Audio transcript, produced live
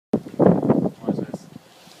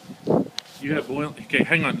You have boiling. Okay,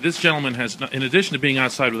 hang on. This gentleman has, in addition to being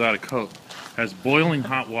outside without a coat, has boiling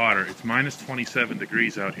hot water. It's minus 27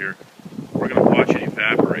 degrees out here. We're going to watch it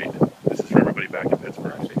evaporate. This is for everybody back in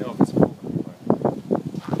Pittsburgh. Actually, no, it's cold.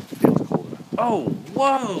 It feels cold enough. Oh,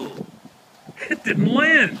 whoa! It didn't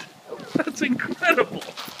land. That's incredible.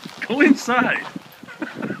 Go inside.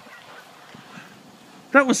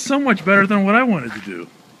 That was so much better than what I wanted to do.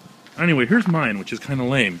 Anyway, here's mine, which is kind of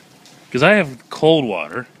lame. Because I have cold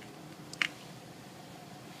water.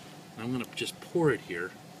 I'm going to just pour it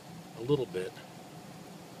here a little bit.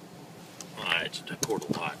 I poured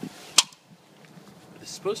a lot. But it's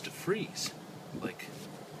supposed to freeze, like,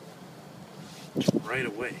 right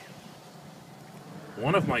away.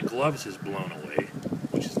 One of my gloves is blown away,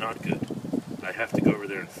 which is not good. I have to go over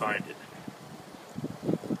there and find it.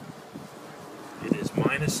 It is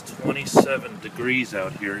minus 27 degrees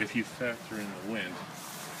out here if you factor in the wind.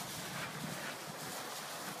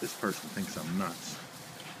 This person thinks I'm nuts.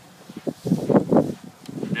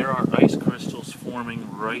 There are ice crystals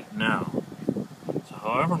forming right now. So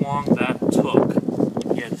however long that took,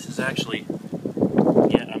 yeah, this is actually,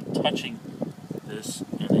 yeah, I'm touching this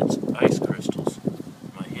and it's ice crystals.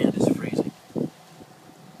 My hand is freezing.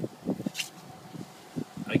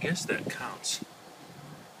 I guess that counts.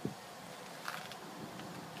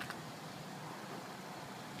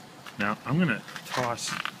 Now I'm going to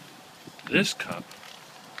toss this cup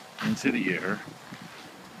into the air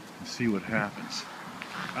and see what happens.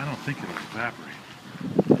 I don't think it'll evaporate.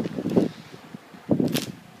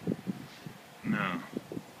 No,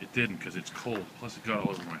 it didn't because it's cold. Plus it got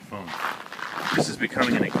all over my phone. This is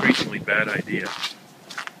becoming an increasingly bad idea.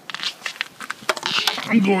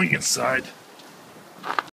 I'm going inside.